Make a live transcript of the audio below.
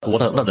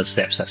What are the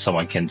steps that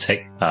someone can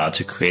take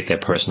to create their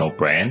personal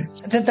brand?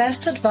 The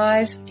best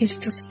advice is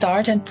to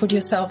start and put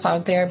yourself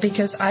out there,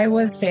 because I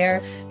was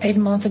there 8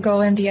 months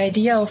ago, and the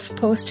idea of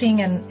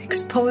posting and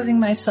exposing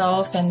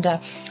myself and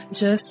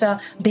just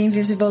being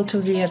visible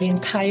to the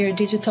entire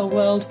digital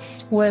world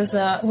was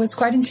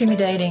quite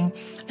intimidating.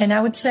 And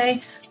I would say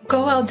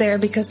go out there,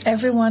 because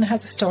everyone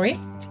has a story.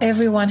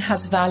 Everyone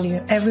has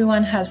value.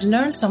 Everyone has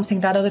learned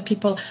something that other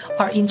people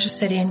are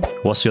interested in.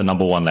 What's your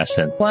number one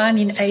lesson? 1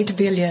 in 8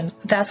 billion.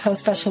 That's how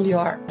special you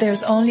are.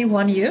 There's only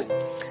one you,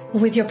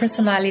 with your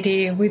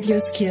personality, with your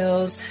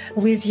skills,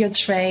 with your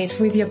traits,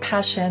 with your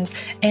passions,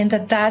 and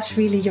that's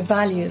really your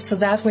value. So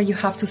that's where you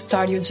have to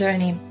start your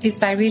journey, is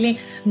by really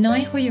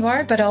knowing who you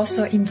are, but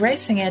also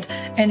embracing it.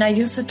 And I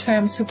use the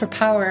term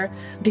superpower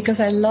because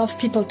I love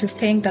people to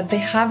think that they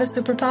have a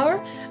superpower.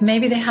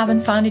 Maybe they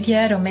haven't found it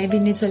yet, or maybe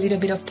it needs a little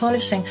bit of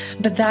polishing,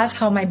 but that's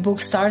how my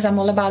book starts. I'm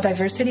all about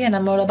diversity, and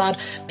I'm all about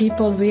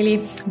people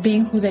really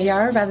being who they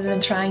are rather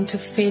than trying to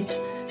fit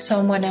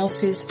someone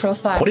else's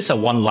profile. What is a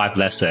one life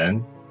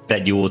lesson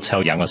that you will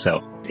tell younger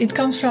self? It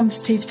comes from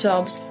Steve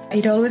Jobs.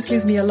 It always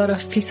gives me a lot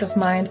of peace of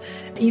mind.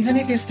 Even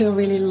if you feel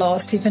really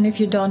lost, even if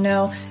you don't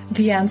know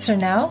the answer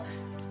now,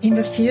 in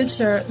the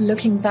future,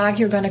 looking back,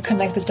 you're going to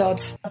connect the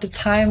dots. At the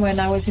time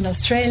when I was in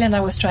Australia and I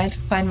was trying to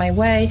find my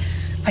way,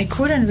 I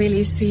couldn't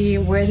really see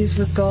where this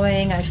was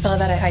going. I felt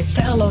that I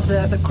fell off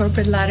the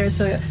corporate ladder,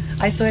 so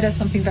I saw it as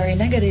something very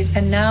negative.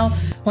 And now,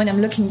 when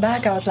I'm looking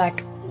back, I was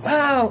like,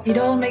 wow, it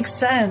all makes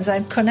sense.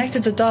 I've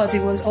connected the dots.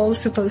 It was all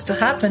supposed to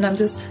happen. I'm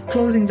just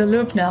closing the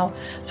loop now.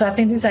 So I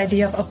think this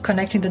idea of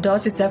connecting the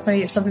dots is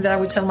definitely something that I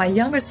would tell my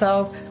younger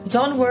self.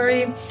 Don't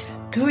worry.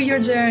 Do your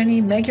journey,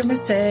 make your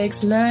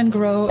mistakes, learn,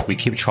 grow. We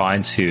keep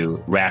trying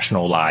to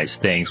rationalize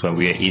things when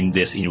we are in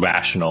this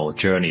irrational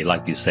journey,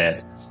 like you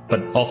said.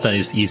 But often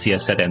it's easier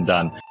said than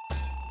done.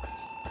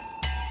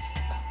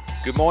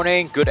 Good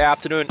morning, good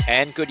afternoon,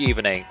 and good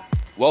evening.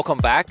 Welcome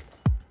back.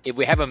 If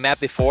we haven't met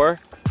before,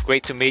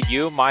 great to meet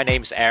you. My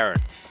name's Aaron.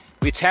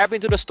 We tap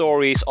into the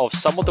stories of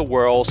some of the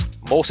world's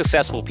most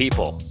successful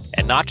people,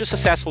 and not just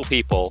successful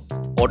people,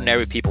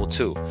 ordinary people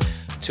too,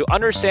 to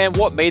understand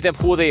what made them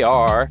who they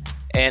are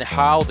and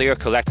how they are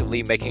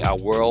collectively making our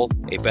world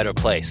a better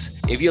place.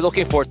 If you're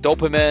looking for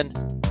dopamine,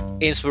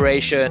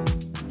 inspiration,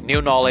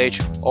 new knowledge,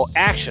 or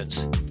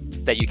actions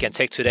that you can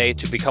take today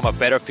to become a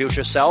better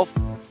future self,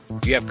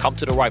 you have come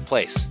to the right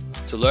place.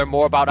 To learn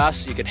more about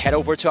us, you can head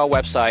over to our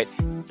website,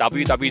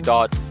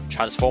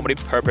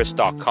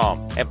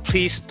 www.transformativepurpose.com. And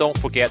please don't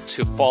forget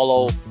to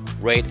follow,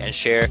 rate, and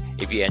share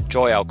if you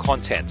enjoy our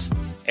content.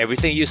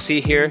 Everything you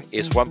see here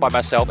is run by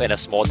myself and a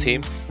small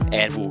team,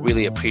 and we'll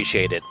really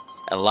appreciate it.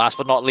 And last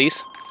but not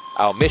least,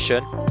 our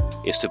mission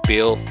is to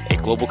build a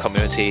global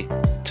community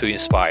to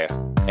inspire.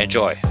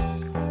 Enjoy.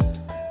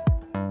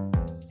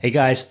 Hey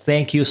guys,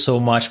 thank you so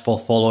much for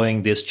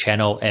following this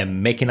channel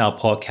and making our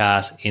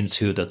podcast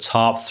into the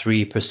top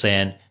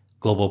 3%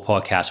 global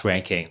podcast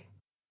ranking.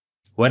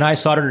 When I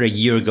started a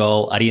year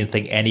ago, I didn't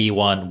think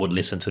anyone would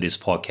listen to this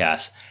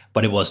podcast,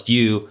 but it was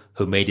you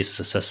who made this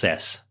a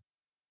success.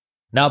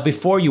 Now,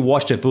 before you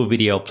watch the full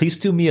video, please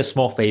do me a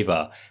small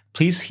favor.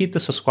 Please hit the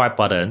subscribe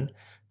button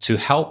to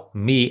help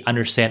me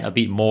understand a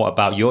bit more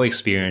about your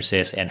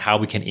experiences and how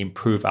we can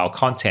improve our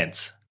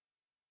content.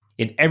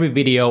 In every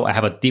video, I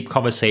have a deep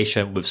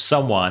conversation with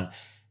someone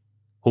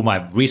whom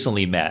I've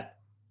recently met.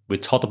 We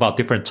talked about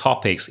different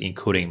topics,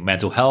 including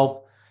mental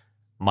health,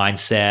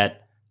 mindset,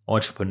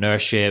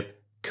 entrepreneurship,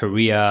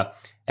 career,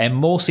 and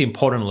most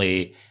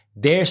importantly,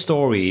 their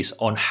stories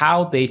on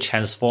how they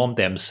transform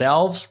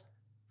themselves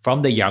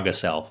from the younger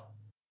self.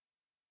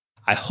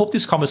 I hope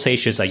these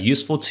conversations are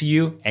useful to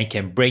you and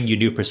can bring you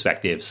new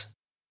perspectives.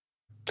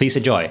 Please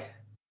enjoy.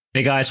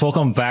 Hey guys,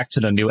 welcome back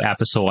to the new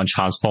episode on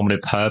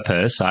Transformative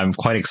Purpose. I'm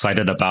quite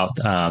excited about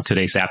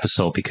today's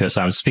episode because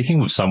I'm speaking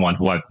with someone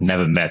who I've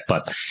never met,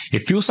 but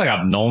it feels like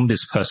I've known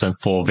this person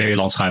for a very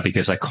long time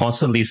because I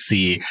constantly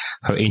see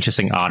her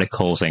interesting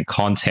articles and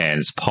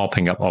contents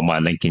popping up on my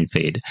LinkedIn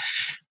feed.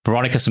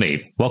 Veronica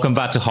Smith, welcome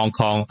back to Hong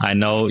Kong. I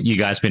know you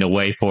guys been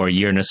away for a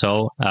year and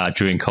so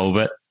during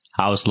COVID.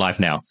 How's life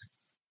now?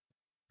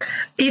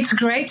 It's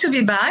great to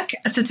be back.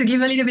 So to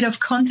give a little bit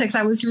of context,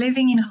 I was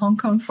living in Hong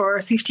Kong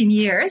for 15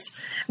 years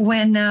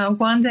when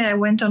one day I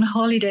went on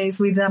holidays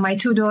with my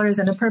 2 daughters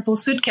and a purple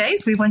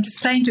suitcase. We went to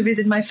Spain to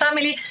visit my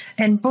family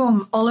and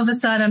boom, all of a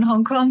sudden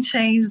Hong Kong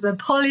changed the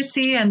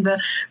policy and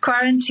the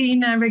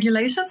quarantine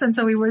regulations. And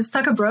so we were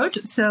stuck abroad.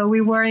 So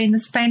we were in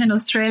Spain and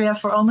Australia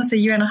for almost a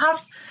year and a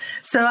half.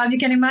 So as you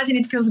can imagine,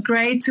 it feels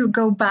great to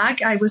go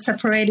back. I was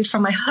separated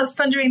from my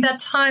husband during that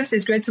time. So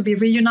it's great to be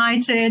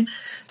reunited,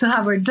 to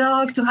have our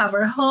dog, to have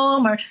our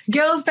home, our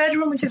girls'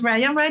 bedroom, which is where I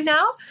am right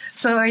now.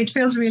 So it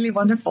feels really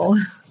wonderful.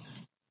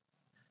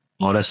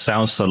 Oh, that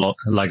sounds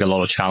like a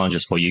lot of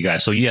challenges for you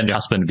guys. So you and your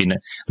husband have been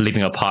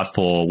living apart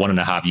for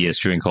 1.5 years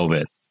during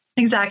COVID.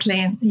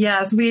 Exactly.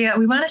 Yes, we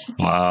managed to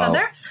see each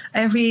other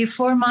every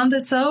 4 months or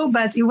so,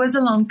 but it was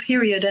a long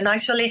period. And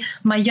actually,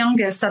 my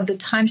youngest at the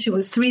time, she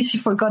was 3. She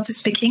forgot to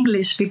speak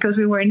English because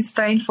we were in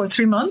Spain for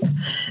 3 months.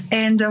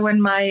 And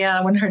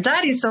when her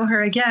daddy saw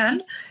her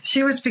again,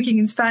 she was speaking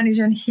in Spanish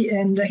and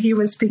he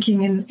was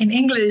speaking in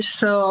English.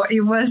 So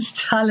it was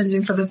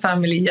challenging for the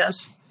family.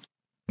 Yes.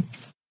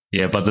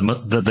 Yeah, but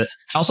the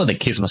sounds like the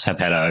kids must have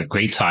had a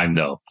great time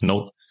though.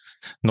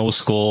 No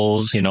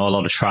schools, a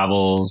lot of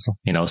travels,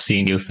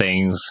 seeing new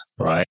things,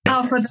 right?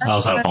 Oh, for that,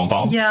 outside of Hong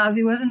Kong. Yes,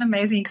 it was an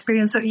amazing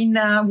experience. So in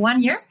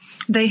 1 year,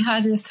 they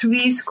had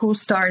 3 school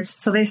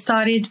starts. So they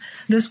started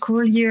the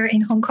school year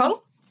in Hong Kong,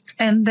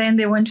 and then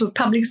they went to a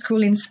public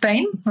school in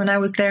Spain when I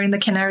was there in the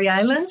Canary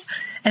Islands.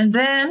 And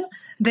then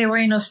they were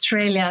in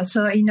Australia.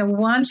 So in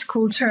one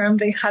school term,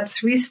 they had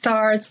 3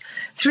 starts,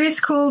 3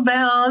 school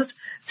bells,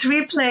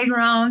 3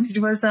 playgrounds. It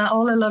was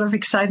all a lot of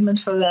excitement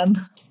for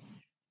them.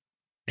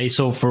 Hey,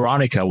 so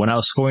Veronica, when I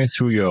was going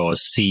through your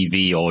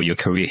CV or your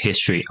career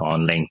history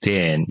on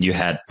LinkedIn, you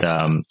had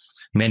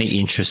many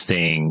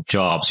interesting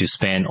jobs. You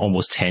spent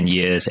almost 10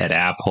 years at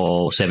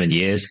Apple, 7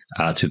 years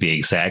to be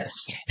exact,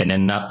 and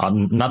then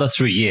another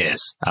 3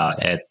 years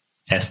at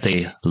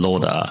Estee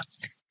Lauder.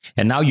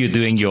 And now you're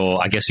doing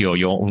your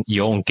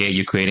own gig.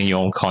 You're creating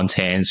your own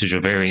content, which are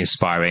very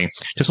inspiring.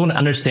 Just want to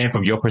understand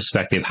from your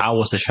perspective, how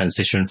was the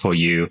transition for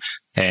you,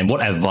 and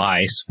what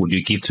advice would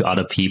you give to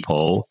other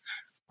people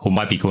who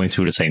might be going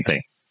through the same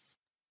thing?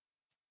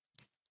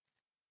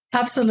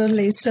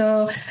 Absolutely.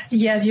 So,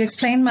 yes, you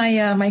explained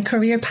my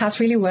career path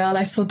really well.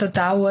 I thought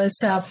that was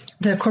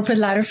the corporate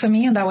ladder for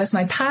me, and that was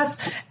my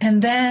path.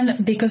 And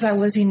then, because I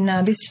was in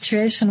this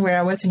situation where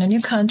I was in a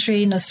new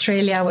country, in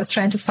Australia, I was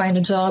trying to find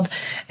a job,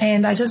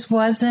 and I just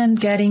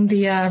wasn't getting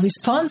the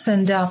response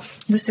and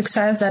the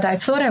success that I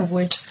thought I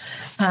would,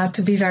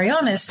 to be very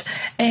honest.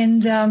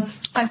 And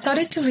I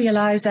started to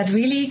realize that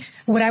really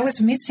what I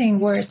was missing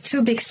were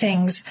 2 big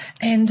things.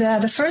 And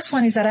the first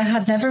one is that I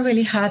had never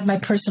really had my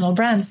personal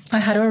brand. I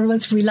had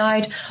always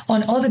relied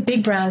on all the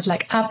big brands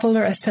like Apple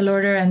or Estee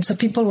Lauder. And so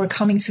people were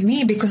coming to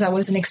me because I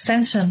was an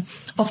extension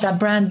of that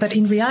brand. But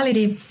in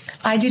reality,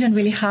 I didn't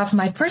really have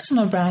my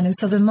personal brand. And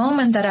so the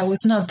moment that I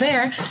was not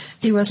there,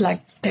 it was like,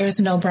 there is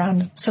no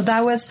brand. So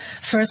that was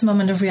first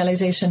moment of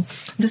realization.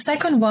 The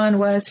second one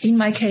was, in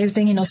my case,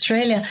 being in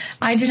Australia,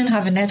 I didn't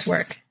have a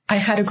network. I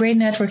had a great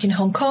network in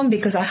Hong Kong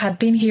because I had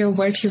been here,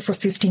 worked here for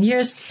 15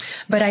 years,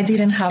 but I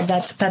didn't have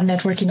that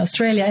network in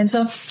Australia. And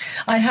so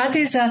I had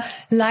this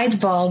light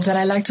bulb that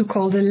I like to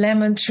call the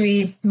lemon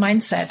tree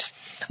mindset,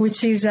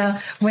 which is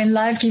when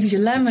life gives you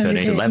lemon,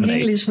 in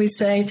English we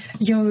say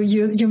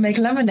you make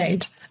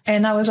lemonade.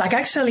 And I was like,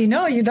 actually,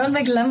 no, you don't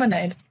make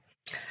lemonade.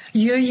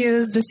 You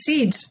use the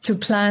seeds to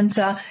plant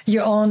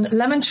your own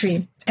lemon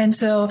tree. And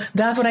so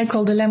that's what I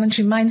call the lemon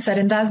tree mindset.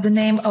 And that's the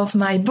name of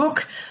my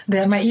book,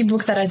 my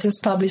ebook that I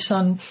just published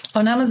on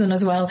Amazon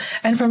as well.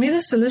 And for me,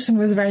 the solution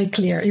was very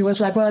clear. It was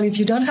like, well, if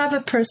you don't have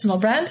a personal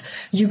brand,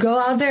 you go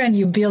out there and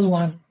you build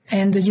one.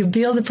 And you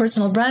build a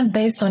personal brand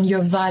based on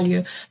your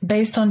value,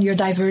 based on your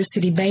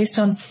diversity, based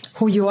on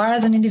who you are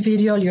as an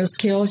individual, your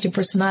skills, your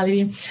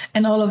personality,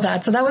 and all of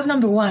that. So that was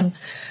number 1,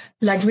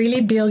 like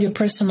really build your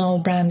personal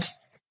brand.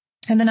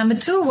 And then number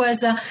 2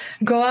 was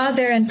go out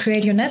there and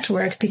create your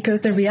network,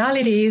 because the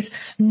reality is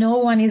no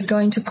one is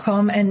going to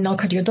come and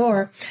knock at your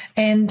door.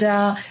 And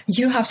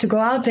you have to go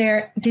out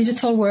there,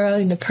 digital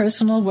world, in the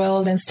personal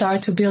world, and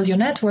start to build your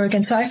network.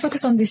 And so I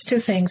focus on these 2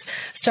 things,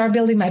 start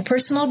building my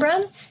personal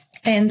brand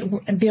and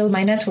build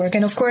my network.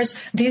 And of course,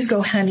 these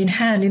go hand in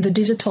hand in the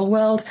digital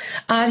world.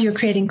 As you're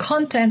creating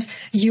content,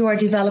 you are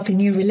developing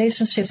new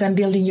relationships and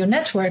building your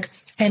network.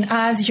 And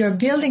as you're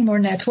building more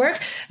network,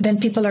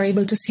 then people are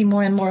able to see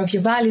more and more of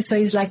your value. So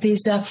it's like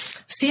this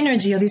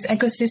synergy or this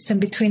ecosystem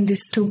between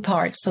these 2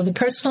 parts. So the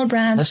personal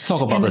brand. Let's talk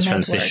about the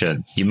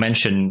transition. You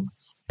mentioned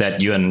that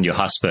you and your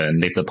husband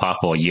lived apart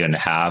for 1.5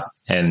 years,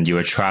 and you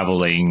were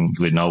traveling,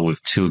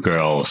 with 2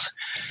 girls.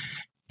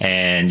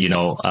 And, you're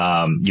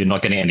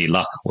not getting any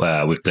luck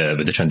with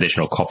the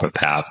traditional corporate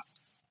path.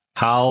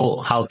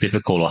 How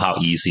difficult or how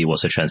easy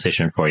was the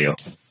transition for you?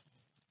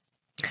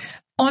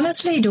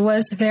 Honestly, it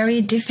was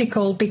very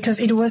difficult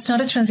because it was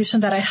not a transition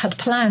that I had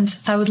planned.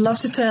 I would love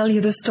to tell you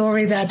the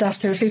story that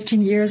after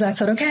 15 years, I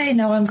thought, okay,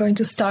 now I'm going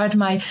to start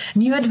my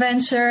new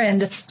adventure,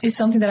 and it's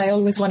something that I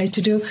always wanted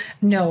to do.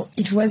 No,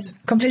 it was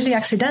completely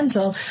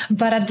accidental.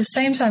 But at the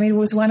same time, it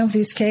was one of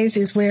these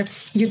cases where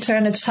you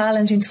turn a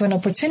challenge into an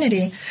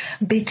opportunity,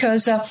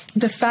 because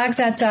the fact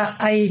that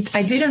I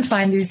didn't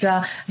find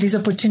this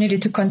opportunity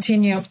to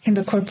continue in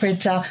the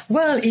corporate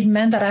world, it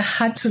meant that I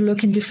had to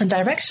look in different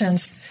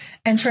directions.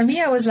 And for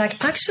me, I was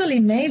like,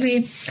 actually,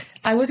 maybe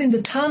I was in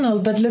the tunnel,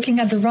 but looking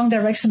at the wrong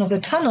direction of the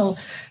tunnel,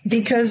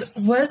 because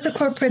was the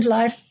corporate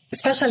life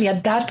especially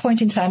at that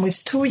point in time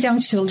with 2 young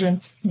children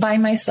by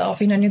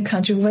myself in a new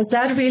country, was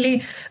that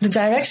really the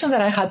direction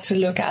that I had to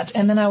look at?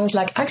 And then I was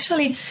like,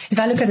 actually, if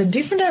I look at a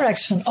different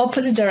direction,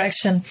 opposite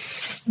direction,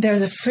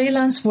 there's a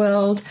freelance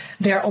world,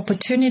 there are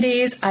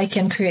opportunities, I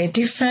can create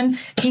different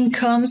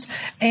incomes.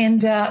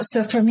 And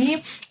so for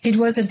me, it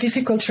was a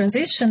difficult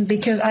transition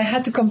because I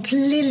had to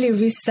completely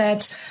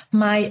reset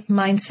my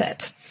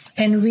mindset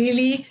and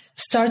really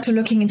start to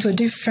looking into a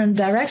different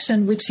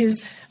direction, which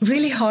is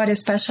really hard,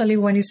 especially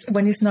when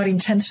it's not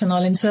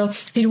intentional. And so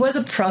it was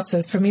a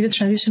process. For me, the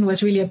transition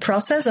was really a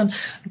process on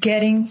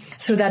getting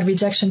through that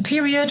rejection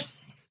period,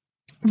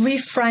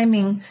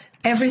 reframing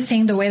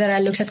everything, the way that I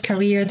looked at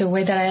career, the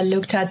way that I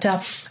looked at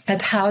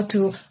how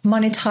to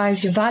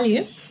monetize your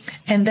value.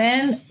 And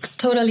then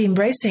totally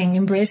embracing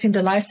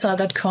the lifestyle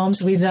that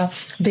comes with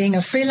being a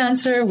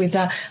freelancer, with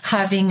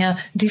having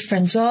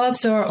different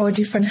jobs or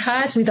different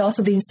hats, with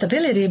also the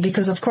instability,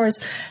 because of course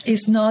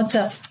it's not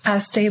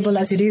as stable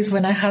as it is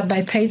when I had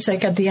my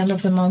paycheck at the end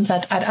of the month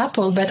at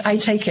Apple, but I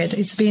take it.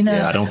 It's been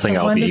I don't think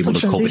I'll be able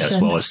to cope transition.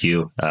 as well as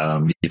you.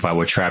 If I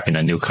were trapped in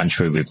a new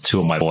country with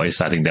 2 of my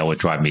boys, I think that would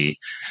drive me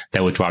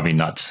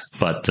nuts.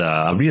 But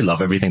I really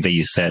love everything that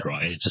you said,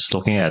 right? Just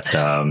looking at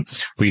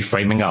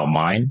reframing our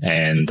mind,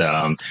 and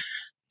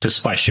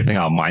just by shifting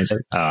our mindset,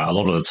 a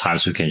lot of the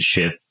times we can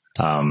shift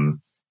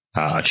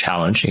a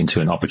challenge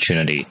into an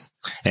opportunity.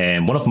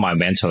 And one of my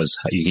mentors,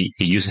 he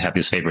used to have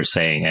this favorite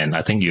saying, and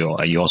I think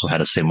you also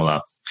had a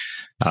similar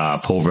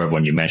proverb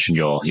when you mentioned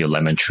your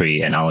lemon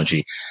tree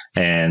analogy.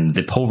 And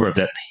the proverb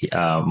that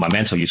my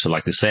mentor used to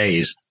like to say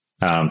is,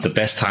 the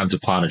best time to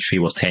plant a tree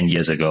was 10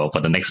 years ago,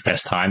 but the next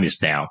best time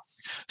is now.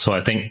 So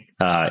I think,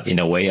 in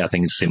a way, I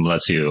think it's similar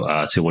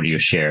to what you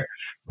share,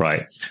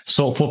 right?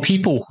 So for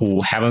people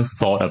who haven't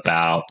thought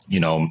about,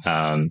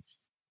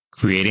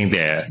 creating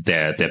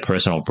their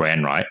personal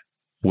brand, right?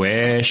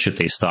 Where should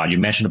they start? You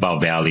mentioned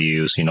about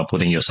values,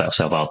 putting yourself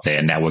out there,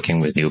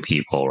 networking with new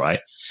people, right?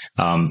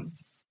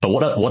 But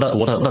what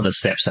are the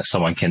steps that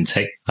someone can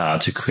take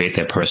to create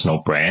their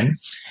personal brand?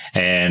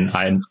 And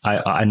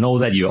I know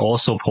that you're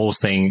also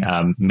posting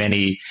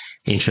many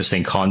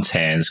interesting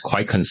contents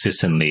quite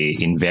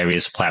consistently in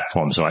various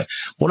platforms, right?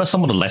 What are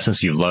some of the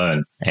lessons you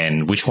learned,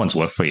 and which ones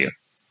work for you?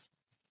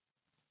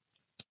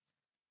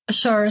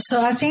 Sure.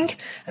 So I think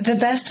the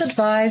best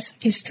advice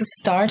is to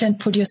start and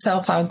put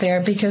yourself out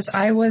there, because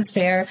I was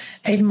there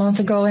 8 months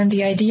ago, and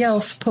the idea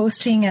of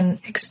posting and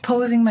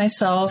exposing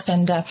myself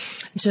and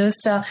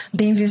just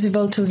being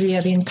visible to the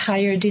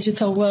entire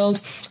digital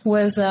world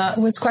was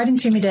quite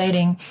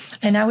intimidating.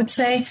 And I would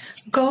say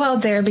go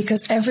out there,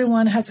 because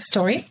everyone has a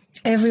story.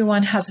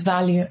 Everyone has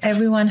value.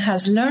 Everyone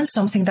has learned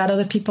something that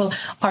other people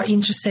are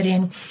interested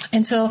in.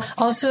 And so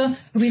also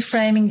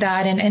reframing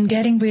that and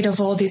getting rid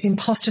of all this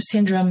imposter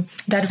syndrome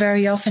that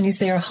very often is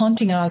there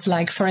haunting us.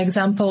 Like, for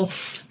example,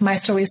 my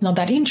story is not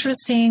that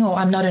interesting, or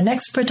I'm not an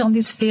expert on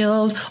this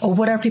field, or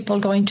what are people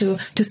going to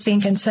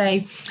think and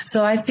say?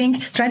 So I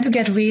think trying to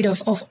get rid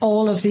of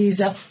all of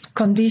these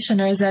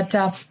conditioners that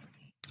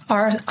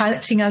are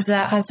acting as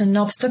an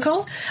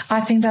obstacle.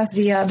 I think that's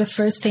the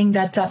first thing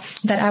that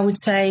I would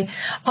say.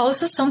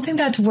 Also, something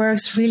that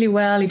works really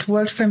well, it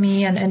worked for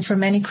me and for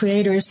many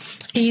creators,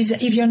 is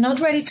if you're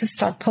not ready to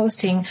start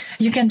posting,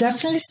 you can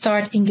definitely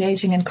start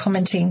engaging and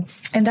commenting.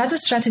 And that's a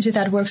strategy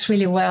that works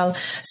really well.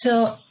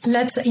 So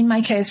in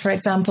my case, for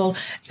example,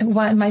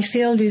 my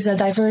field is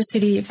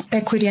diversity,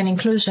 equity, and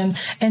inclusion.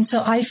 And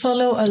so I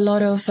follow a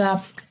lot of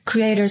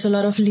creators, a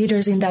lot of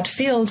leaders in that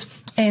field.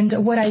 And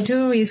what I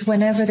do is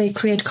whenever they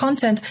create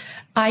content,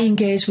 I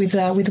engage with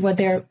what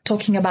they're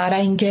talking about.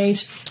 I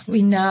engage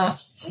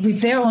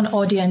with their own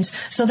audience,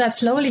 so that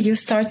slowly you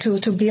start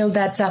to build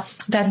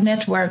that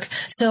network.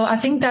 So I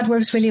think that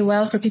works really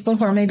well for people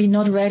who are maybe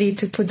not ready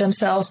to put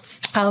themselves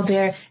out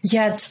there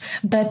yet.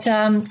 But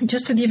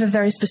just to give a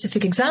very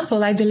specific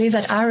example, I believe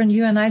that Aaron,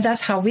 you and I,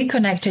 that's how we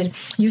connected.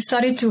 You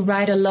started to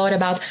write a lot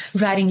about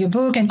writing your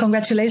book, and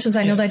congratulations!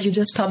 I know that you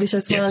just published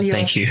as well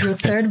your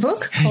third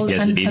book called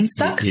yes,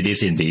 Unstuck. It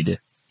is indeed,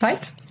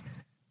 right?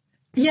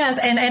 Yes,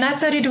 and I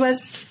thought it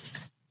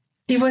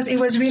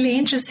was really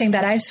interesting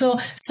that I saw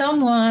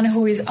someone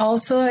who is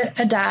also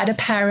a dad, a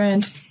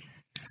parent,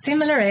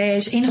 similar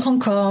age, in Hong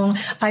Kong.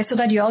 I saw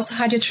that you also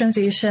had your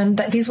transition,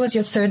 that this was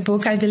your third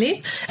book, I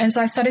believe. And so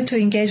I started to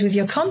engage with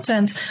your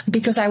content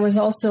because I was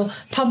also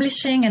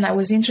publishing, and I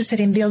was interested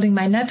in building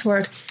my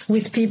network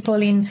with people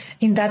in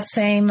that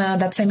same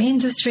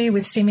industry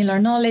with similar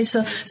knowledge.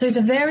 So it's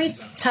a very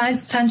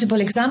tangible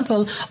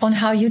example on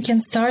how you can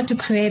start to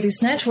create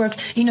this network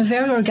in a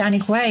very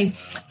organic way.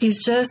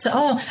 It's just,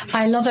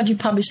 I love that you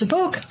published a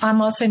book.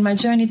 I'm also in my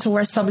journey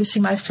towards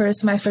publishing my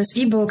first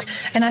ebook.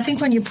 And I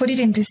think when you put it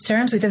in these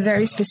terms, with a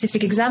very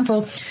specific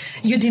example,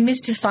 you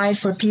demystify it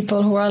for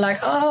people who are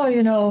like,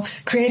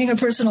 creating a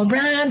personal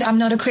brand. I'm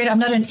not a creator. I'm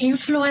not an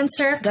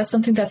influencer. That's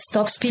something that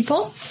stops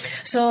people.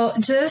 So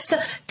just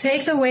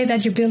take the way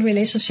that you build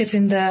relationships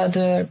in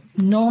the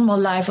normal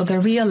life or the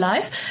real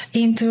life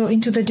into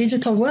the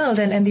digital world,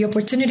 and the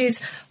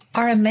opportunities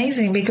are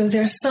amazing because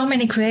there's so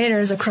many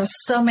creators across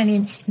so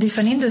many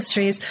different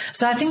industries.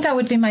 So I think that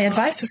would be my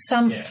advice to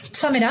sum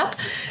it up.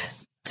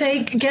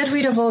 Get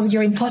rid of all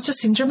your imposter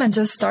syndrome and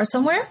just start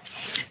somewhere.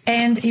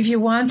 And if you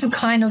want to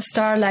kind of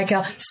start like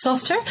a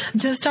softer,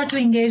 just start to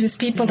engage with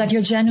people that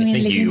you're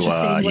genuinely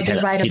interested in what they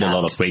write about. You hit a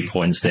lot of great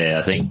points there.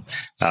 I think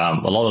a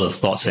lot of the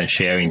thoughts and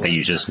sharing that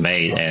you just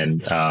made,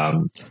 and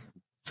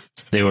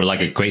they were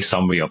like a great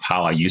summary of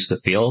how I used to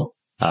feel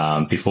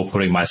before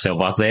putting myself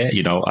out there.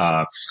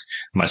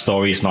 My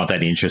story is not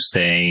that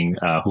interesting.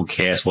 Who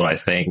cares what I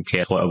think? Who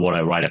cares what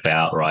I write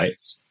about, right?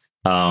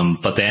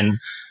 But then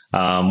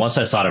once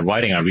I started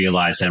writing, I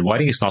realized that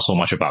writing is not so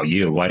much about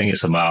you. Writing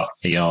is about,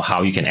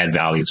 how you can add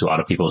value to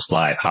other people's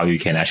life, how you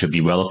can actually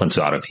be relevant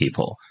to other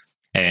people.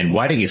 And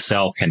writing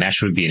itself can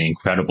actually be an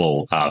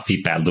incredible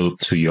feedback loop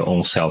to your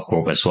own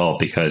self-growth as well,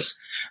 because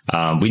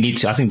I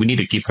think we need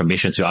to give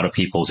permission to other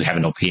people to have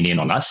an opinion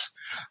on us.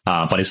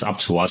 But it's up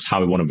to us how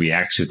we want to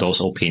react to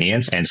those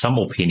opinions. And some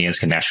opinions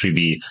can actually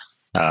be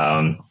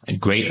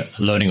great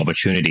learning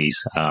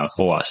opportunities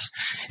for us.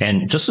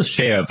 And just to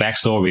share a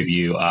backstory with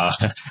you, I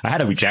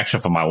had a rejection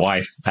from my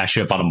wife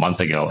actually about a month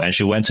ago, and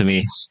she went to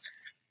me,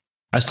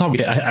 I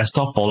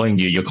stopped following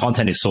you. Your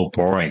content is so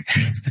boring.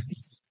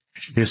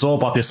 It's all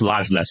about this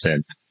life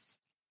lesson.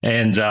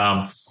 And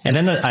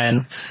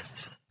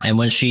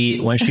when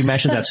she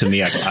mentioned that to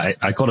me,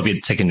 I got a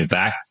bit taken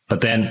aback, but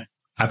then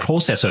I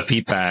processed her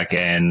feedback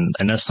and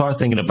I started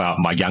thinking about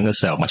my younger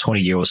self, my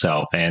 20-year-old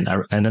self. And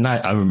then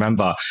I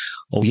remember,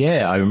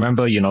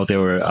 there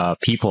were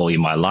people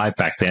in my life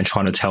back then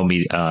trying to tell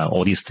me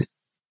all these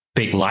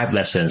big life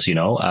lessons, seize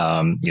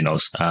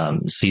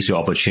your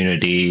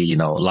opportunity,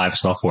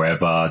 life's not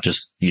forever,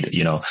 just,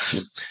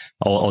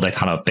 all that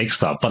kind of big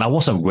stuff. But I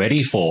wasn't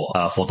ready for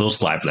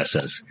those life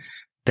lessons.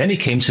 Then it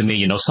came to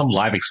me, some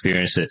life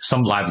experiences,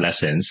 some life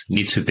lessons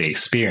need to be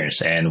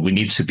experienced, and we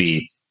need to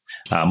be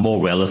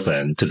more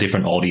relevant to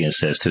different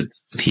audiences, to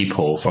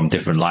people from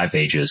different life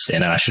ages.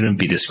 And I shouldn't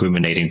be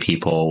discriminating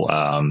people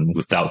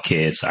without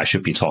kids. I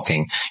should be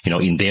talking,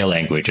 in their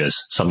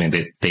languages, something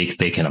that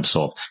they can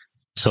absorb.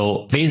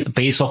 So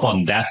based off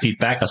on that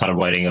feedback, I started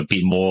writing a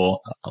bit more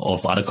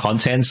of other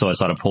content. So I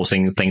started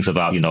posting things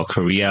about,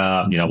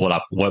 career,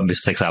 what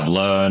mistakes I've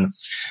learned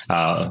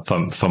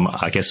from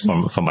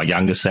my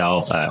younger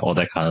self, all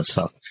that kind of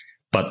stuff.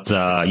 But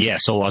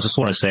so I just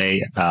want to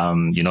say,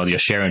 your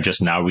sharing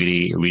just now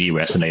really, really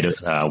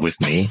resonated with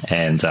me.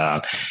 And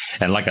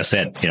like I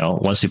said,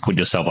 once you put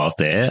yourself out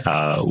there,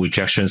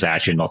 rejections are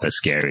actually not that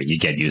scary. You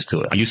get used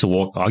to it. I used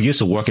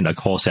to work in a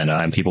call center,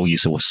 and people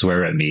used to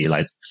swear at me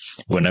like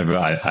whenever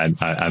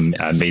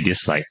I made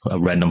this like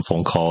random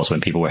phone calls when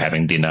people were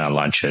having dinner and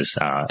lunches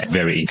at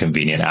very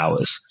inconvenient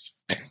hours.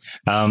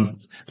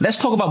 Let's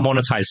talk about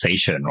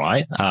monetization,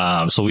 right?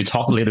 So we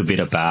talked a little bit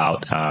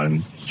about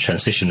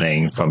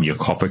transitioning from your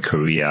corporate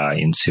career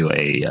into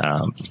a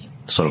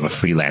sort of a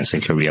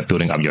freelancing career,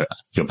 building up your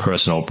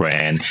personal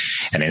brand,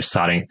 and then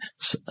starting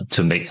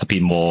to make a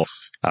bit more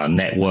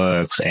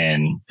networks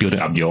and building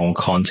up your own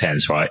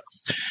contents, right?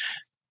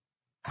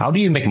 How do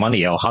you make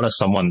money, or how does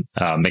someone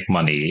make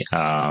money?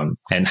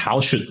 And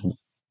how should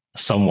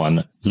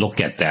someone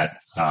look at that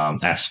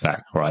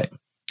aspect, right?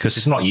 Because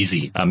it's not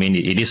easy. I mean,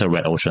 it is a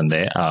red ocean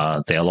there.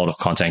 There are a lot of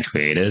content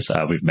creators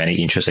with many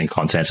interesting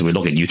content. So we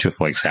look at YouTube,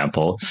 for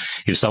example.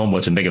 If someone were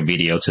to make a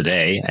video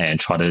today and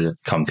try to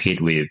compete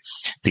with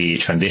the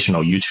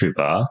traditional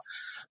YouTuber,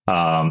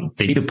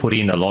 they need to put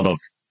in a lot of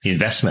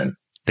investment,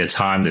 their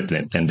time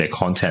and their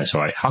contents,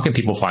 right? How can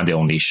people find their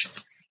own niche?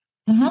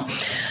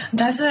 Mm-hmm.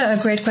 That's a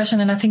great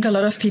question. And I think a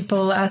lot of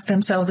people ask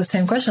themselves the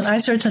same question. I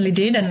certainly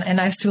did,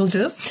 and I still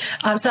do.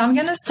 So I'm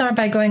going to start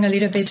by going a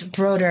little bit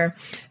broader,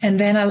 and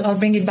then I'll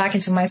bring it back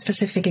into my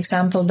specific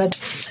example. But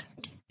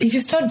if you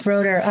start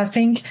broader, I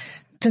think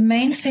the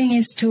main thing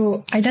is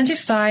to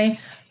identify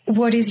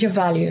what is your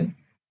value.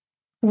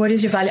 What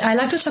is your value? I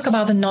like to talk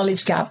about the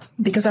knowledge gap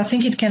because I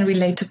think it can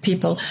relate to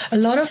people. A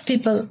lot of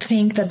people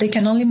think that they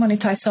can only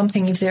monetize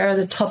something if they are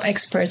the top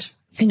expert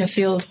in a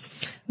field.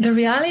 The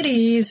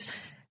reality is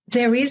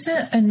there is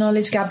a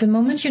knowledge gap. The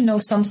moment you know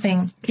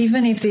something,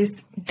 even if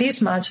it's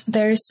this much,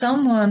 there is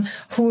someone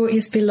who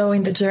is below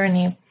in the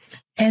journey,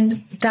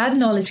 and that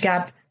knowledge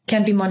gap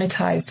can be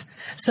monetized.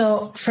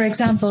 So, for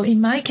example, in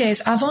my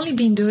case, I've only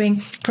been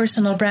doing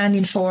personal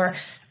branding for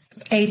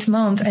 8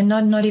 months and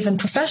not even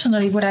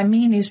professionally. What I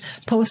mean is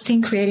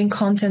posting, creating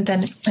content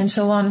and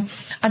so on.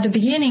 At the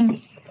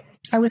beginning,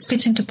 I was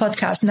pitching to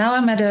podcasts. Now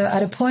I'm at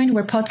a point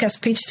where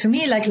podcasts pitch to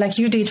me like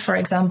you did, for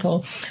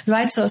example,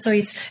 right? So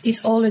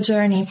it's all a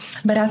journey.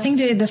 But I think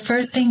the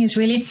first thing is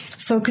really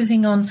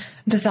focusing on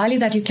the value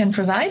that you can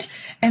provide.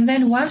 And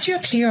then once you're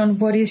clear on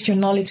what is your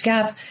knowledge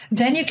gap,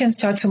 then you can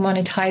start to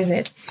monetize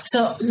it.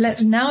 So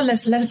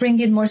let's bring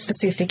it more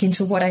specific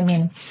into what I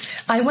mean.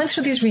 I went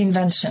through this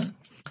reinvention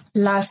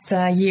last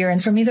year.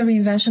 And for me, the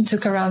reinvention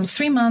took around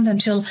 3 months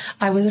until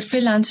I was a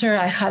freelancer.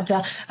 I had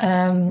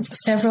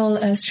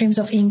several streams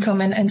of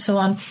income and so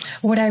on.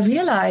 What I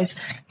realized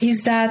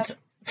is that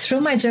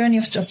through my journey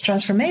of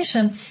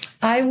transformation,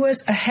 I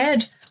was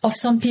ahead of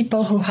some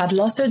people who had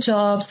lost their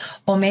jobs,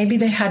 or maybe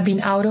they had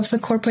been out of the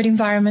corporate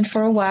environment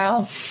for a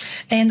while.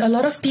 And a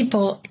lot of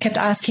people kept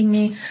asking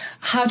me,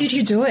 how did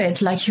you do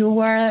it? Like, you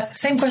were,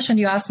 same question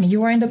you asked me,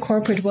 you were in the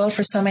corporate world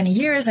for so many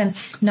years and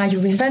now you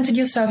reinvented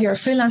yourself, you're a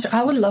freelancer.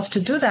 I would love to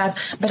do that,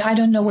 but I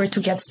don't know where to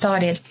get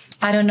started.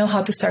 I don't know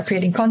how to start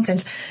creating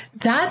content.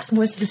 That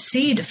was the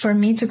seed for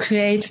me to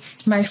create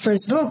my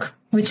first book,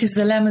 which is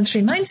The Lemon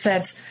Tree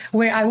Mindset,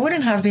 where I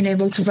wouldn't have been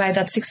able to write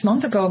that 6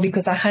 months ago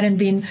because I hadn't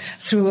been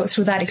through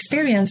that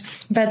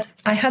experience. But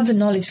I had the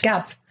knowledge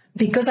gap.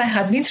 Because I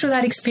had been through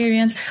that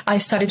experience, I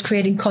started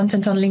creating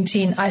content on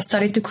LinkedIn. I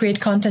started to create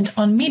content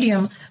on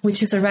Medium,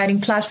 which is a writing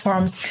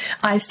platform.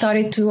 I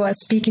started to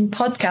speak in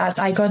podcasts.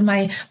 I got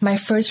my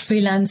first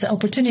freelance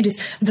opportunities.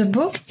 The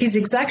book is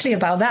exactly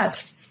about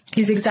that.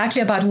 Is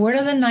exactly about what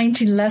are the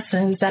 19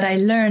 lessons that I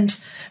learned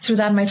through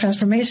my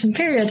transformation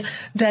period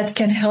that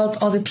can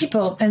help other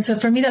people. And so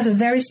for me, that's a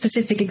very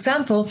specific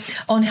example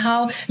on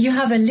how you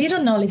have a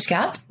little knowledge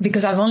gap,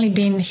 because I've only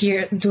been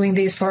here doing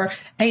this for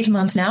 8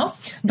 months now,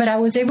 but I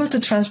was able to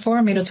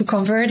transform it or to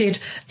convert it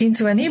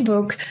into an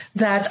ebook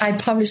that I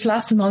published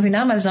last month in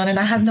Amazon. And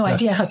I had no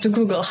idea how to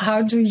Google,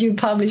 how do you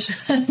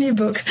publish an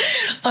ebook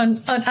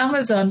on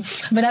Amazon?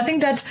 But I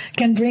think that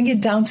can bring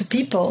it down to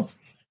people.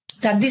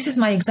 That this is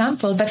my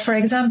example. But for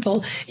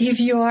example, if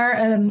you are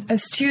a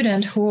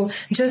student who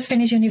just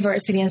finished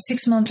university and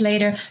 6 months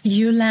later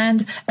you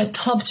land a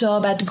top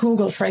job at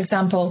Google, for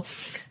example,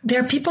 there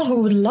are people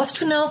who would love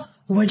to know,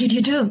 what did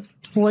you do?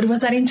 What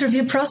was that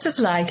interview process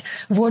like?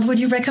 What would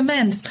you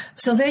recommend?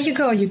 So there you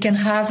go. You can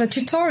have a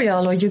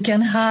tutorial or you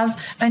can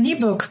have an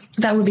ebook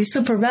that would be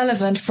super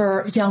relevant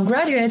for young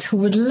graduates who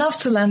would love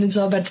to land a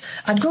job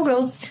at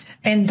Google.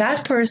 And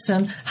that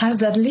person has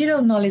that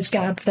little knowledge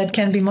gap that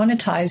can be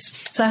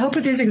monetized. So I hope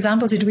with these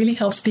examples, it really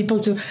helps people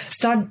to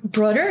start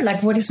broader,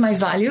 like what is my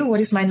value? What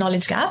is my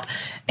knowledge gap?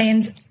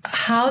 And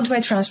how do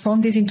I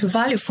transform this into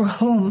value for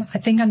whom? I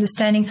think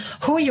understanding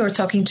who you're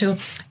talking to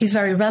is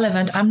very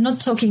relevant. I'm not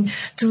talking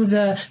to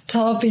the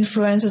top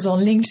influencers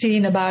on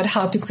LinkedIn about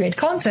how to create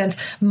content.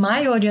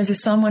 My audience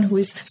is someone who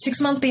is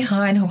 6 months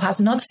behind, who has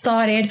not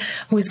started,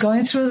 who is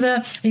going through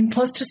the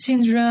imposter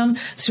syndrome,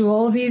 through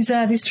all these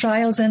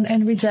trials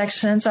and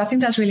rejections. So I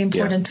think that's really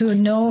important to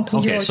know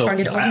who your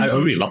target audience is. I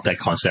really love that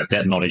concept,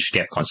 that knowledge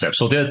gap concept.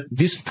 So there's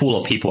this pool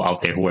of people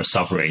out there who are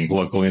suffering, who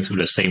are going through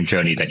the same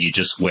journey that you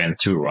just went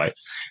through, right?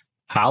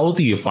 How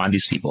do you find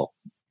these people?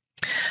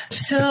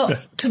 So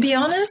to be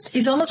honest,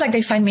 it's almost like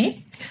they find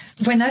me.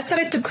 When I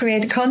started to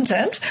create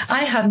content,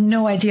 I had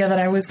no idea that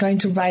I was going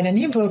to write an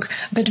ebook.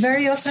 But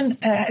very often,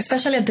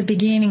 especially at the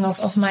beginning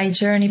of my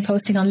journey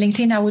posting on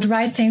LinkedIn, I would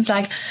write things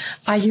like,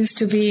 I used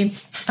to be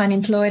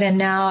unemployed and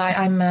now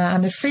I'm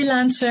a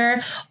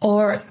freelancer,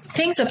 or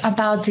things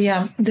about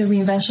the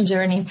reinvention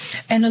journey.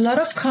 And a lot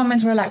of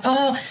comments were like,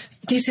 oh,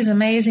 this is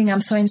amazing. I'm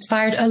so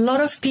inspired. A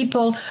lot of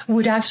people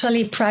would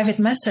actually private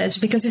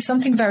message because it's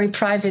something very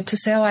private to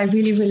say, oh, I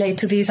really relate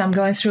to this. I'm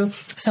going through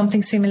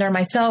something similar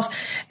myself.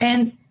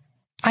 And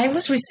I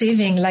was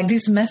receiving like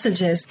these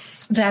messages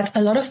that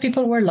a lot of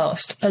people were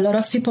lost. A lot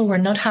of people were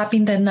not happy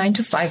in their 9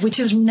 to 5, which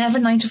is never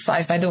 9 to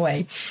 5, by the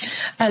way.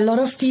 A lot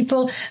of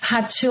people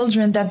had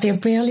children that they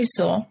barely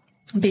saw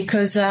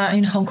because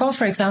in Hong Kong,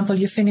 for example,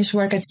 you finish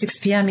work at 6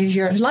 p.m. if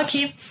you're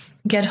lucky.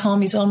 Get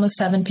home is almost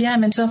 7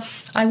 p.m. And so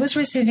I was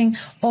receiving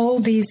all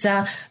these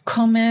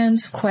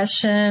comments,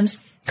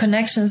 questions,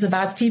 connections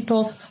about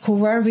people who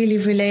were really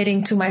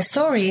relating to my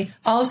story.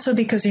 Also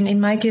because in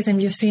my case,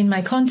 and you've seen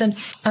my content,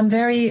 I'm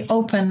very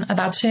open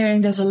about sharing.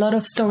 There's a lot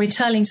of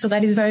storytelling, so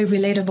that is very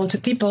relatable to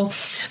people.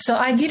 So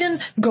I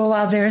didn't go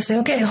out there and say,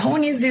 okay, who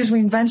needs this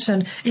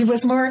reinvention? It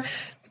was more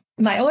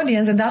my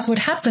audience. And that's what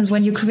happens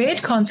when you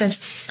create content.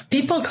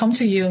 People come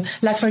to you.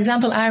 Like, for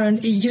example, Aaron,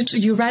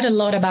 you write a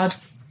lot about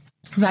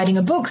writing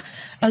a book.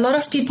 A lot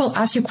of people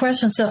ask you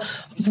questions. So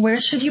where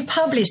should you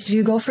publish? Do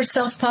you go for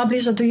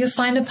self-publish or do you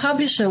find a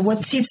publisher?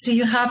 What tips do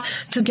you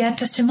have to get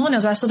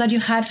testimonials? I saw that you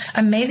had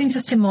amazing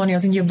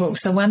testimonials in your book.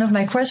 So one of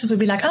my questions would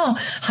be like, oh,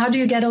 how do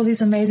you get all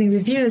these amazing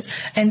reviews?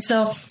 And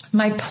so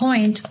my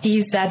point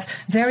is that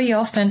very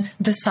often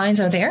the signs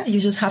are there. You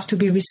just have to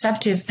be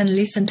receptive and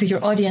listen to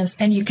your audience.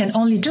 And you can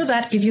only do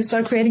that if you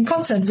start creating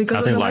content,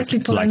 because otherwise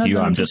people are not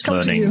going to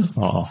come to you.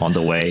 On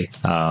the way.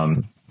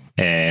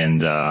 And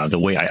the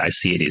way I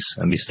see it is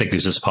a mistake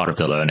is just part of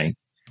the learning.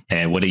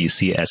 And whether you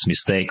see it as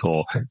mistake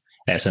or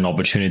as an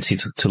opportunity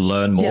to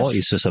learn more,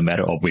 it's just a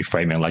matter of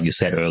reframing, like you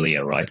said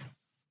earlier, right?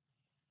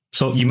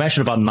 So you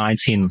mentioned about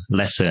 19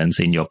 lessons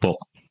in your book.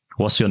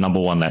 What's your number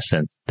one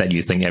lesson that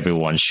you think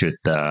everyone should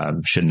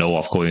know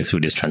of going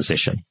through this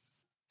transition?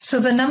 So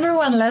the number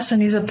one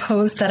lesson is a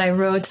post that I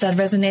wrote that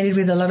resonated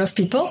with a lot of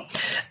people.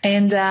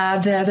 And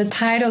the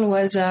title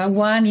was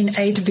 1 in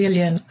 8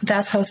 billion.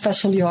 That's how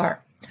special you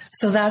are.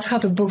 So that's how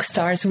the book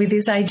starts, with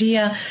this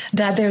idea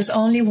that there's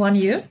only one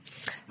you.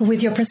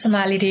 with your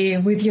personality,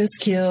 with your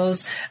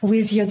skills,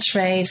 with your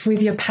traits,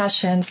 with your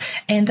passions,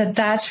 and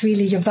that's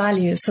really your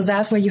value. So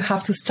that's where you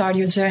have to start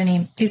your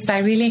journey, is by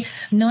really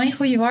knowing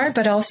who you are,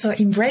 but also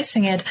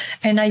embracing it.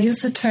 And I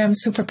use the term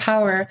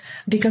superpower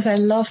because I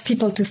love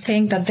people to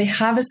think that they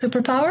have a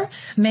superpower.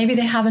 Maybe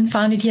they haven't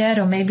found it yet,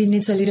 or maybe it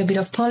needs a little bit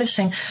of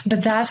polishing,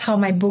 but that's how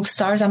my book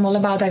starts. I'm all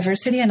about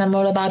diversity, and I'm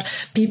all about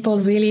people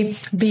really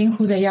being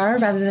who they are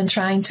rather than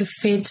trying to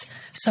fit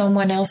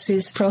someone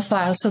else's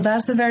profile. So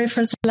that's the very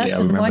first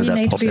lesson. One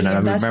innate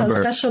feeling. That's how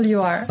special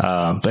you are.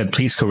 But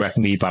please correct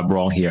me if I'm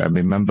wrong here. I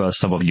remember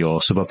some of your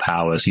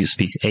superpowers. You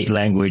speak 8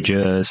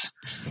 languages.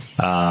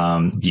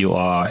 You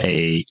are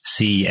a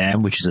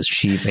CEM, which is a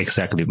Chief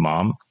Executive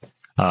Mom.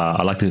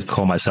 I like to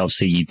call myself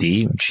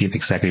CED, Chief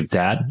Executive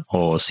Dad,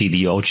 or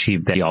CDO,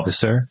 Chief Daddy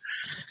Officer.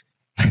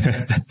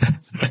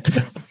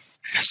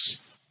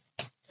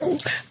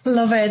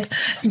 Love it.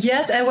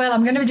 Yes. Well,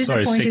 I'm going to be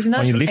disappointed. It's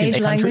not 8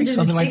 languages,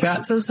 something it's 6. Like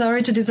that? So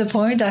sorry to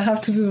disappoint. I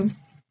have to do.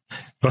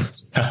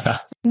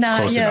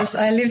 Yes, enough.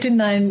 I lived in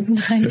 9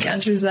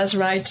 countries. That's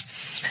right.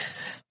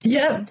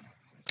 Yeah.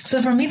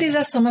 So for me, these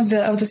are some of the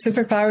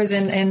superpowers.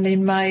 And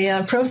in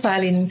my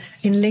profile in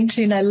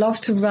LinkedIn, I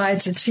love to write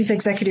the Chief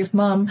Executive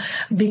Mom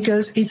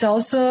because it's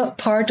also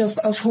part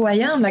of who I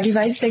am. Like if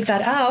I take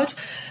that out,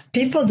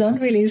 people don't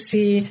really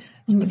see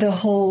the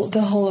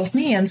whole of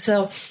me. And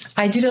so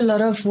I did a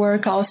lot of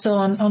work also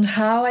on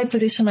how I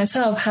position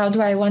myself. How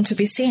do I want to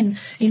be seen?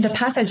 In the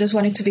past, I just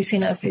wanted to be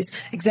seen as this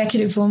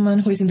executive woman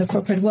who is in the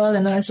corporate world.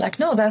 And I was like,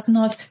 no, that's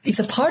not, it's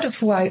a part of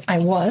who I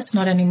was,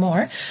 not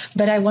anymore.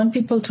 But I want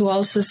people to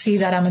also see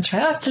that I'm a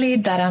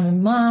triathlete, that I'm a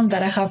mom,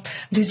 that I have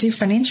these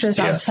different interests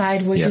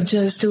outside what you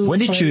just do for a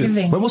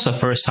living. When was the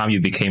first time you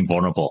became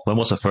vulnerable? When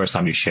was the first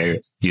time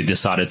you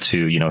decided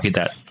to, hit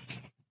that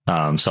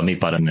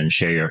submit button and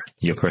share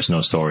your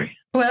personal story?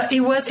 Well,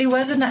 it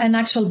wasn't an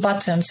actual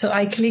button. So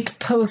I clicked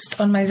post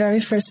on my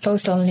very first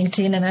post on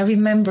LinkedIn, and I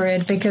remember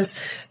it because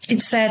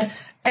it said,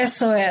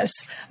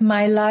 SOS,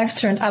 my life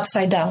turned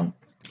upside down.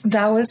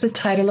 That was the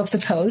title of the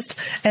post.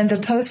 And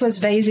the post was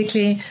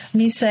basically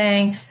me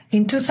saying,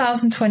 in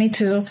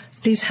 2022,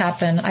 this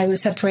happened. I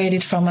was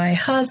separated from my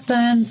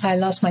husband. I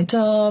lost my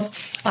job.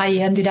 I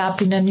ended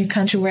up in a new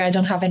country where I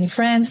don't have any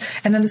friends.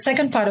 And then the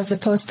second part of the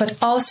post, but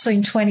also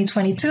in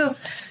 2022,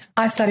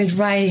 I started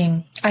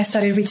writing. I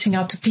started reaching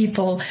out to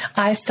people.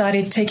 I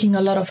started taking a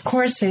lot of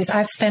courses.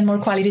 I've spent more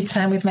quality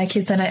time with my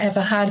kids than I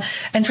ever had.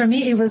 And for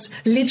me, it was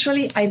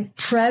literally, I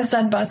pressed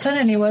that button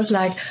and it was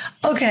like,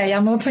 okay,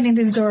 I'm opening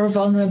this door of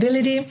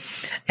vulnerability.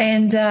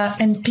 And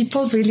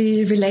people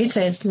really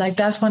related. Like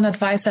that's one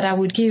advice that I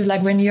would give.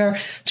 Like when you're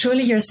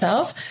truly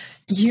yourself,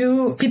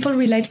 people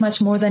relate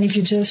much more than if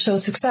you just show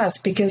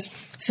success, because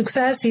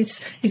success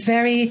it's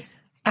very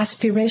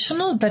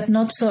aspirational, but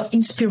not so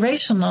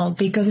inspirational,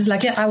 because it's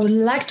like, yeah, I would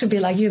like to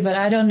be like you, but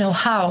I don't know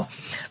how.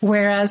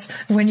 Whereas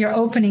when you're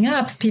opening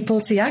up,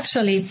 people see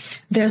actually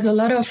there's a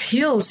lot of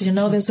hills,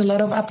 there's a lot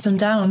of ups and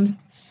downs.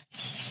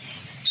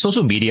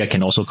 Social media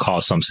can also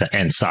cause some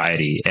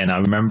anxiety. And I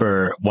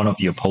remember one of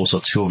your posts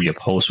or 2 of your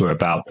posts were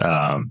about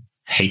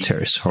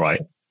haters,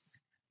 right?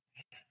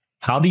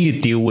 How do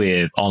you deal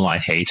with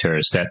online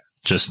haters that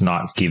just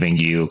not giving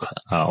you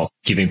or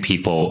giving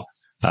people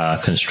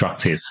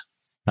constructive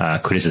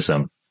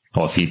criticism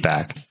or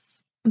feedback?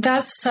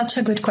 That's such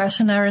a good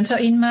question, Aaron. So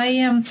in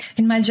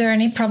my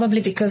journey,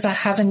 probably because I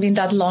haven't been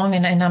that long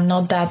and I'm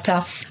not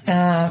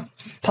that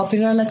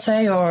popular, let's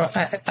say, or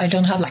I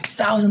don't have like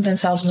thousands and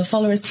thousands of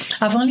followers.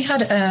 I've only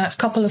had a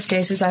couple of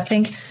cases, I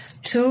think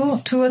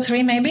two or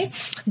 3 maybe.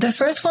 The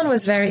first one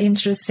was very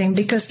interesting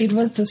because it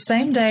was the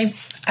same day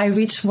I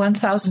reached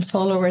 1,000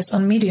 followers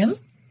on Medium.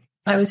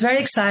 I was very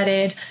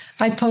excited.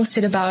 I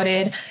posted about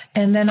it.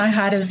 And then I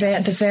had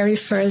the very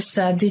first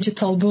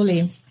digital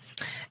bully.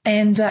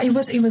 And it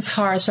was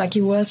harsh. Like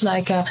it was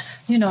like,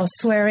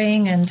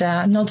 swearing and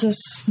not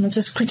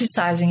just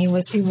criticizing. It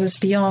was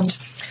beyond.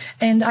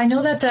 And I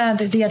know that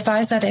the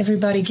advice that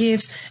everybody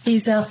gives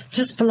is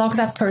just block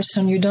that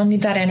person. You don't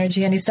need that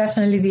energy. And it's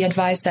definitely the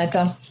advice that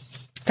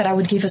I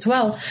would give as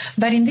well.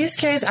 But in this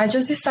case, I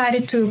just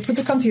decided to put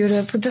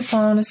the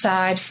phone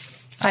aside.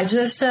 I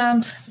just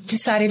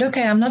decided,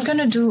 okay, I'm not going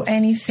to do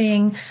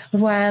anything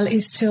while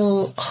it's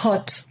still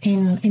hot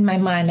in my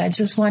mind. I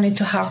just wanted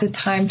to have the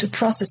time to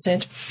process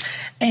it.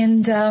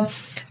 And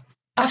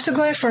after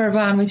going for a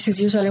run, which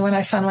is usually when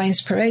I find my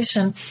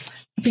inspiration,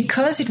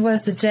 because it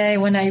was the day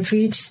when I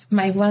reached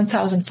my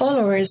 1,000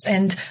 followers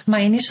and my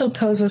initial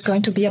post was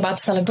going to be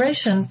about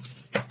celebration,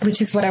 which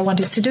is what I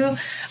wanted to do,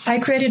 I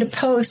created a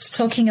post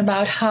talking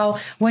about how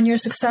when you're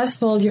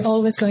successful, you're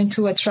always going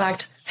to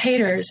attract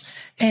haters.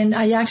 And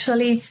I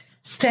actually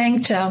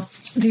thanked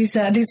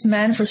this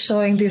man for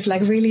showing this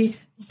like really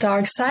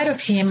dark side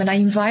of him. And I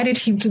invited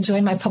him to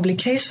join my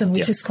publication,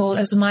 which is called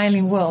A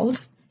Smiling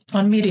World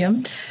on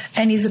Medium.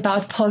 And it's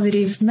about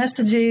positive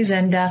messages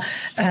and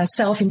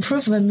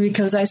self-improvement,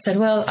 because I said,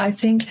 well, I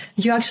think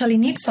you actually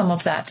need some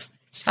of that.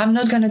 I'm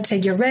not going to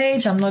take your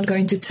rage. I'm not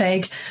going to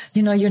take,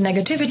 your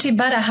negativity,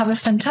 but I have a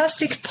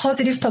fantastic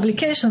positive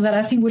publication that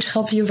I think would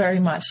help you very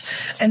much.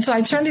 And so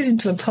I turned this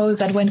into a post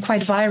that went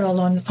quite viral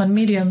on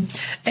Medium.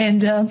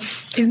 And,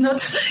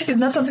 it's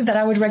not something that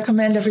I would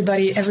recommend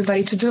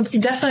everybody to do.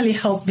 It definitely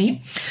helped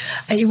me.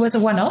 It was a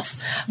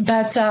one-off,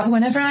 but,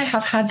 whenever I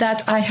have had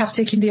that, I have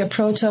taken the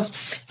approach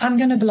of, I'm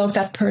going to block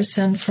that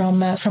person from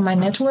my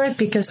network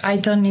because I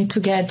don't need to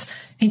get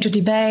into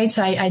debates.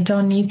 I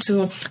don't need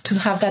to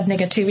have that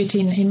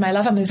negativity in my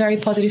life. I'm a very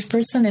positive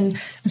person and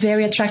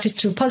very attracted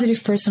to a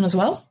positive person as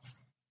well.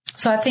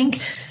 So I think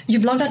you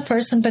block that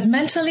person, but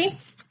mentally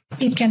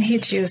it can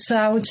hit you. So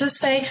I would just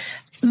say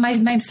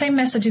my same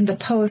message in the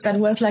post that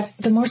was like,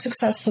 the more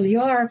successful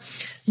you are,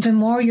 the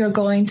more you're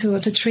going to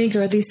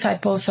trigger this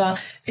type of,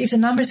 it's a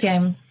numbers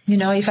game.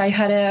 If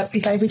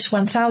I reach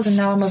 1,000,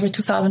 now I'm over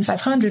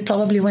 2,500,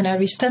 probably when I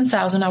reach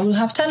 10,000, I will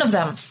have 10 of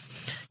them.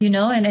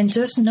 And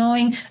just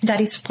knowing that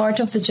it's part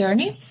of the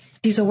journey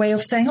is a way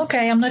of saying,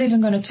 okay, I'm not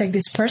even going to take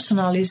this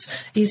personal. Is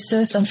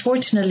just,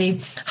 unfortunately,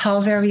 how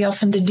very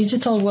often the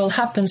digital world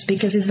happens,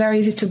 because it's very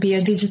easy to be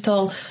a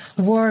digital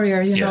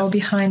warrior,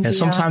 behind and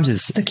sometimes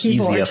it's the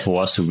keyboard. Easier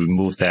for us to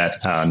remove that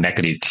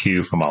negative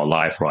cue from our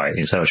life, right?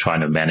 Instead of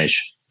trying to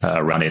manage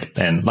around it.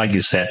 And like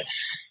you said,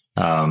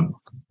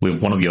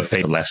 with one of your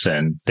favorite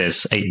lessons,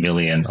 there's 8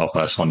 million of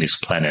us on this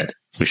planet,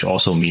 which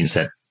also means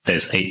that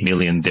there's 8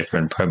 million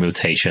different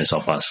permutations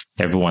of us.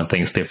 Everyone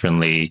thinks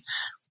differently,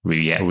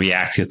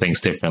 react to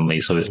things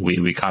differently. So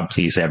we can't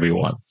please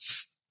everyone.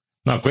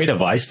 No, great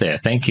advice there.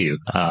 Thank you.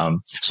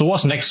 So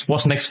what's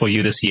next for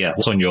you this year?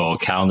 What's on your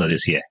calendar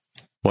this year?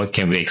 What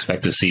can we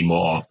expect to see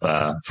more of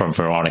from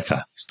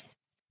Veronica?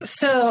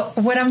 So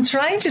what I'm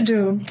trying to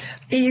do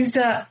is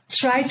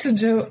try to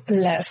do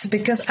less,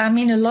 because I'm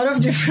in a lot of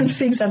different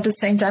things at the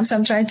same time. So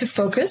I'm trying to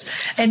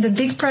focus. And the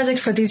big project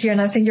for this year, and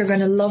I think you're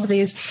going to love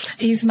this,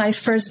 is my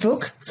first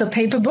book. So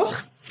paper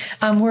book.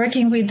 I'm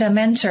working with a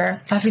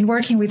mentor. I've been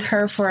working with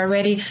her for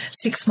already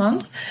 6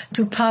 months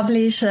to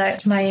publish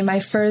my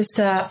first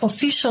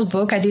official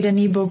book. I did an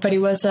ebook, but it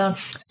was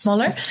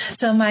smaller.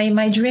 So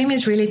my dream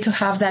is really to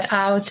have that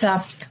out,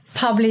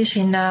 published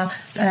in a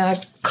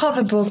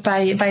cover book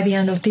by the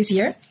end of this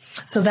year.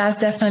 So that's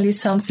definitely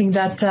something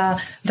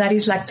that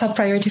is like top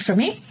priority for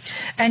me.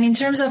 And in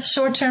terms of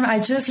short term, I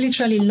just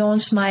literally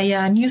launched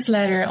my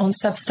newsletter on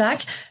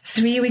Substack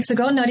 3 weeks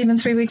ago, not even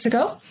 3 weeks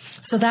ago.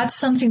 So that's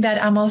something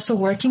that I'm also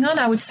working on.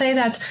 I would say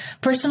that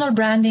personal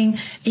branding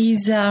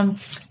is,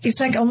 it's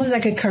like almost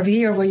like a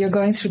career where you're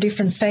going through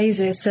different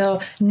phases. So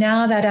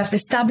now that I've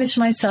established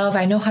myself,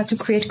 I know how to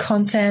create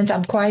content.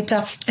 I'm quite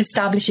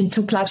established in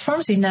 2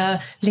 platforms, in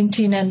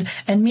LinkedIn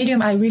and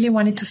Medium. I really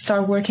wanted to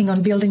start working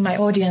on building my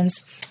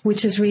audience,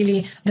 which is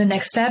really the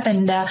next step.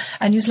 And a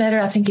newsletter,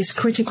 I think, is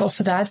critical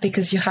for that,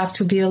 because you have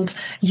to build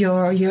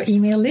your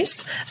email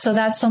list. So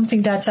that's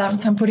something that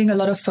I'm putting a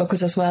lot of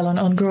focus as well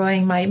on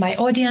growing my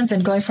audience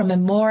and going from a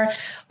more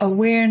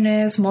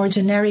awareness, more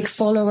generic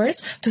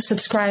followers to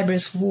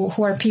subscribers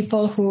who are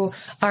people who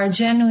are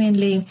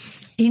genuinely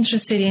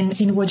interested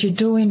in what you're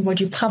doing,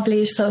 what you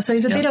publish. So it's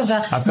a bit of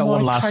a I've got more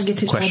one last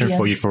targeted question audience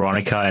for you,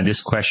 Veronica. And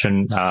this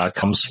question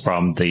comes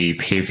from the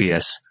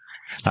previous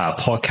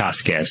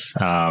podcast guest,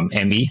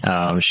 Emmy.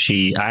 I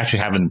actually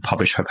haven't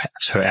published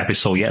her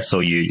episode yet, so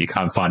you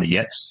can't find it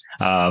yet.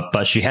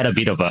 But she had a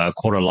bit of a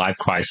quarter life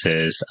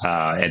crisis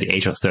at the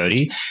age of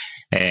 30.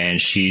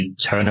 And she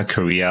turned her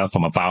career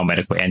from a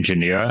biomedical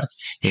engineer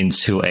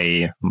into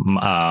a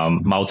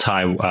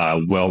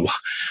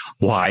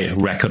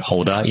worldwide record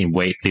holder in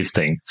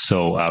weightlifting.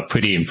 So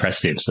pretty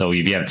impressive. So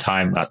if you have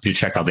time, do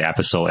check out the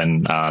episode,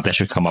 and that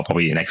should come up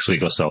probably next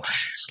week or so.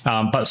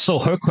 But so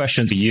her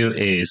question to you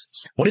is,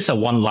 what is a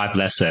one life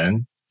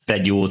lesson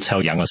that you will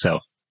tell younger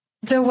self?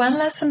 The one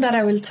lesson that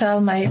I will tell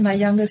my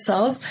younger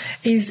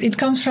self is, it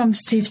comes from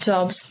Steve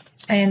Jobs.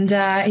 And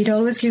it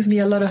always gives me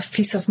a lot of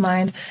peace of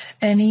mind.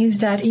 And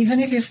is that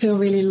even if you feel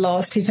really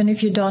lost, even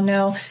if you don't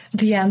know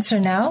the answer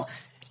now,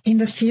 in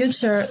the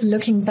future,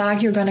 looking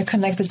back, you're going to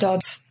connect the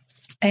dots.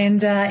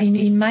 And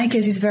in my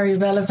case, it's very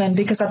relevant,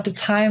 because at the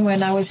time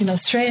when I was in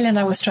Australia and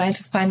I was trying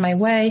to find my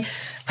way,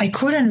 I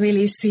couldn't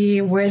really see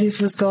where this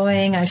was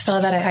going. I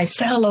felt that I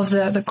fell off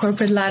the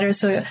corporate ladder.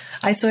 So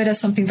I saw it as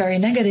something very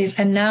negative.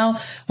 And now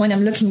when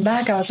I'm looking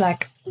back, I was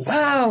like,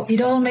 wow,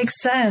 it all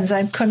makes sense.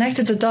 I've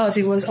connected the dots.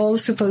 It was all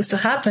supposed to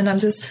happen. I'm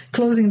just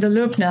closing the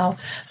loop now.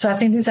 So I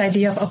think this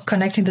idea of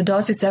connecting the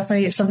dots is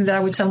definitely something that I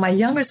would tell my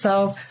younger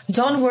self.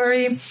 Don't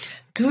worry.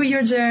 Do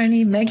your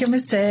journey, make your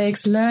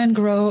mistakes, learn,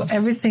 grow.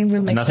 Everything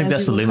will make sense. And I think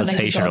that's the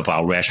limitation of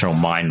our rational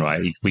mind,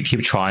 right? We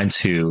keep trying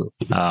to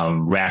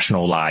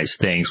rationalize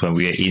things when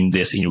we are in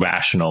this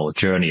irrational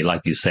journey,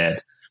 like you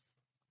said.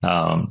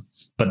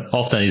 But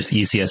often it's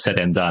easier said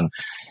than done.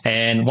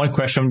 And one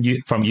question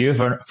from you,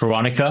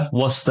 Veronica,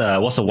 what's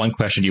the one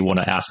question you want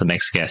to ask the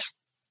next guest?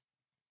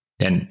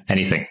 And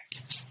anything.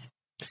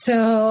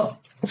 So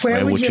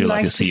where would you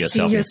like to see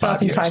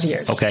yourself in 5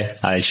 years? Okay,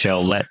 I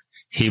shall let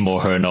him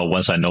or her know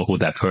once I know who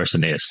that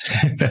person is.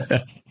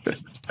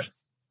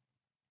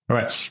 All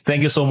right.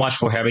 Thank you so much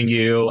for having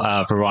you,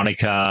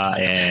 Veronica.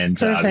 And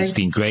it's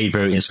been great,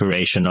 very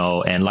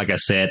inspirational. And like I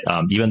said,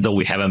 even though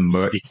we haven't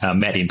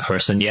met in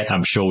person yet,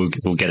 I'm sure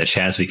we'll get a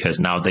chance, because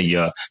now that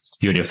you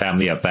and your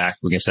family are back,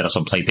 we can set up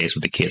some play dates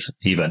with the kids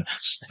even.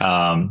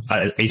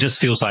 It just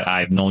feels like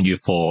I've known you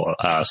for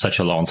such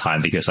a long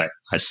time, because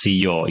I see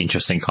your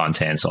interesting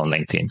contents on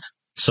LinkedIn.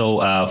 So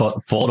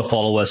for all the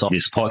followers of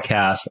this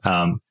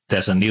podcast,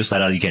 there's a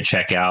newsletter you can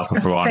check out for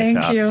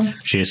Veronica. Thank you.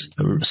 She's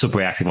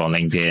super active on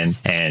LinkedIn,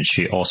 and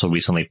she also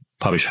recently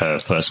published her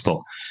first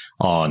book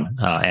on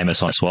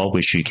Amazon as well,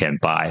 which you can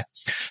buy.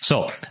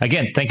 So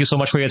again, thank you so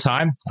much for your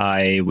time.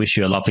 I wish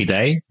you a lovely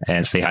day,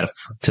 and say hi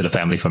to the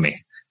family for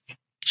me.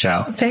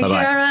 Ciao. Thank you,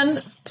 Aaron.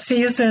 See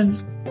you soon.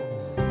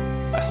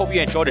 I hope you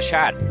enjoyed the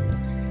chat.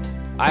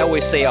 I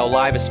always say our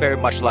life is very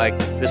much like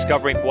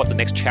discovering what the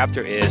next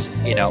chapter is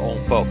in our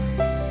own book.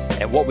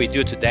 And what we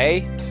do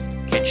today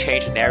can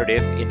change the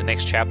narrative in the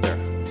next chapter.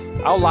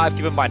 Our life,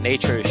 given by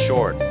nature, is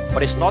short,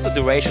 but it's not the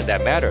duration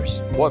that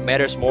matters. What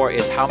matters more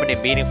is how many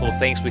meaningful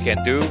things we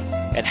can do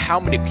and how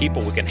many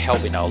people we can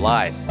help in our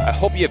life. I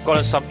hope you have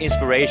gotten some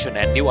inspiration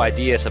and new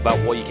ideas about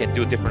what you can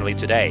do differently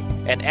today.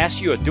 And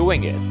as you are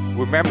doing it,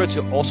 remember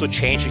to also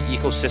change your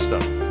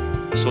ecosystem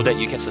so that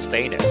you can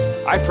sustain it.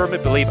 I firmly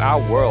believe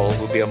our world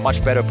will be a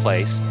much better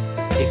place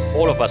if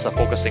all of us are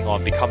focusing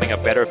on becoming a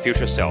better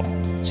future self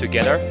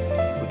together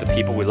with the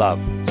people we love.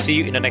 See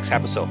you in the next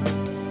episode.